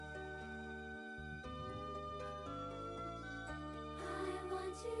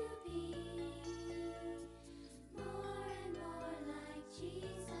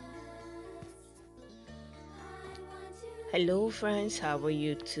Hello, friends. How are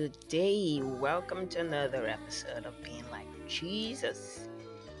you today? Welcome to another episode of Being Like Jesus.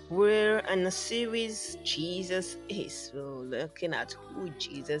 We're in a series, Jesus is. We're looking at who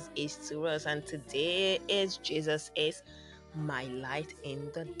Jesus is to us, and today is Jesus is my light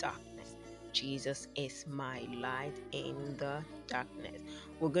in the darkness. Jesus is my light in the darkness.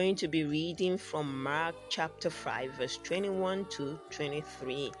 We're going to be reading from Mark chapter 5, verse 21 to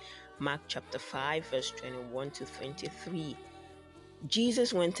 23. Mark chapter 5, verse 21 to 23.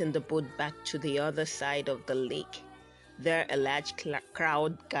 Jesus went in the boat back to the other side of the lake. There, a large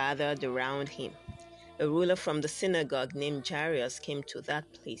crowd gathered around him. A ruler from the synagogue named Jairus came to that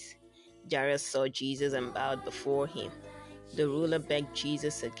place. Jairus saw Jesus and bowed before him. The ruler begged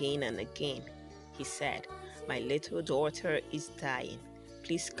Jesus again and again. He said, "My little daughter is dying.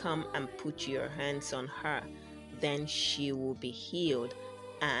 Please come and put your hands on her. Then she will be healed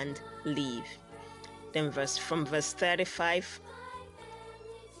and live." Then from verse 35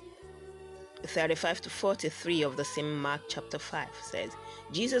 to 43 of the same Mark chapter 5 says,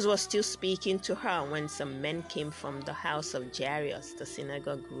 Jesus was still speaking to her when some men came from the house of Jairus, the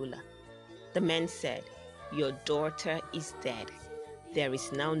synagogue ruler. The men said, "Your daughter is dead. There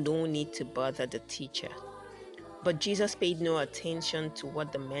is now no need to bother the teacher." But Jesus paid no attention to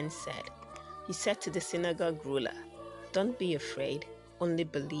what the men said. He said to the synagogue ruler, "Don't be afraid, only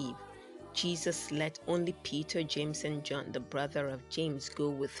believe." Jesus let only Peter, James, and John, the brother of James, go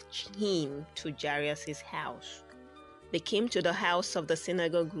with him to Jairus' house. They came to the house of the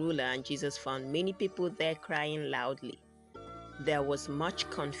synagogue ruler, and Jesus found many people there crying loudly. There was much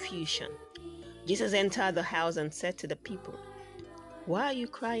confusion. Jesus entered the house and said to the people, "Why are you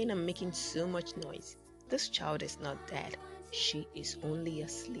crying and making so much noise? This child is not dead. She is only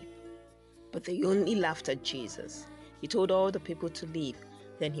asleep." But they only laughed at Jesus. He told all the people to leave.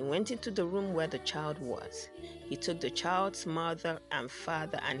 Then he went into the room where the child was. He took the child's mother and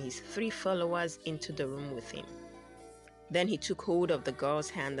father and his 3 followers into the room with him. Then he took hold of the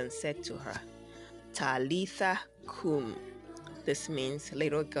girl's hand and said to her, "Talitha cum." This means,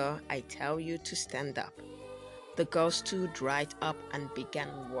 "Little girl, I tell you to stand up." The girl stood right up and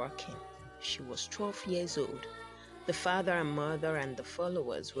began walking. She was 12 years old. The father and mother and the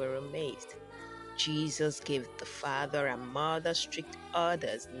followers were amazed. Jesus gave the father and mother strict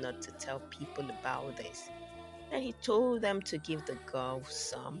orders not to tell people about this. And he told them to give the girl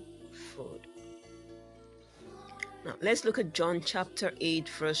some food. Now let's look at John chapter 8,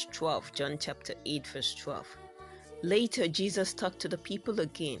 verse 12. John chapter 8, verse 12. Later, Jesus talked to the people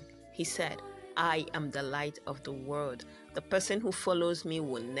again. He said, "I am the light of the world. The person who follows me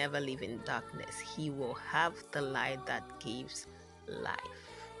will never live in darkness. He will have the light that gives life."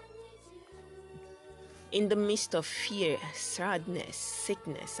 In the midst of fear, sadness,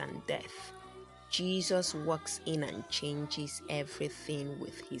 sickness, and death, Jesus walks in and changes everything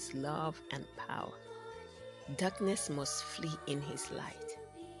with his love and power. Darkness must flee in his light.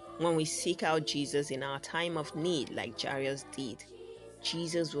 When we seek out Jesus in our time of need, like Jairus did,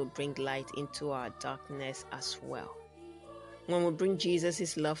 Jesus will bring light into our darkness as well. When we bring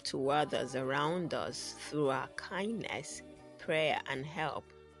Jesus' love to others around us through our kindness, prayer, and help,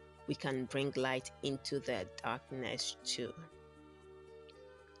 we can bring light into their darkness too.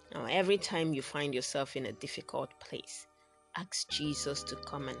 Now, every time you find yourself in a difficult place, ask Jesus to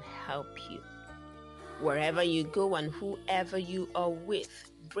come and help you. Wherever you go and whoever you are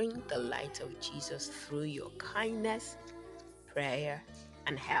with, bring the light of Jesus through your kindness, prayer,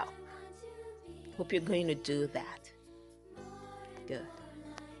 and help. Hope you're going to do that. Good.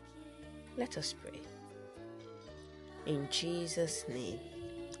 Let us pray. In Jesus' name,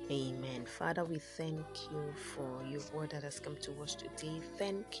 amen. Father, we thank you for your word that has come to us today.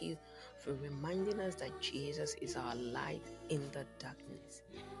 Thank you for reminding us that Jesus is our light in the darkness.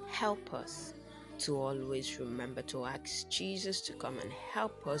 Help us to always remember to ask Jesus to come and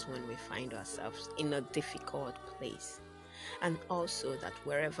help us when we find ourselves in a difficult place. And also that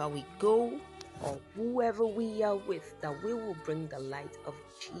wherever we go or whoever we are with, that we will bring the light of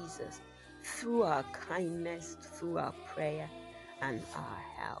Jesus through our kindness, through our prayer, and our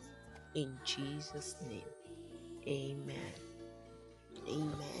help. In Jesus' name, amen.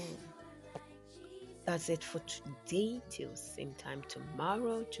 Amen. That's it for today. Till same time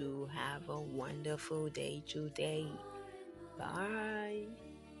tomorrow. To have a wonderful day today. Bye.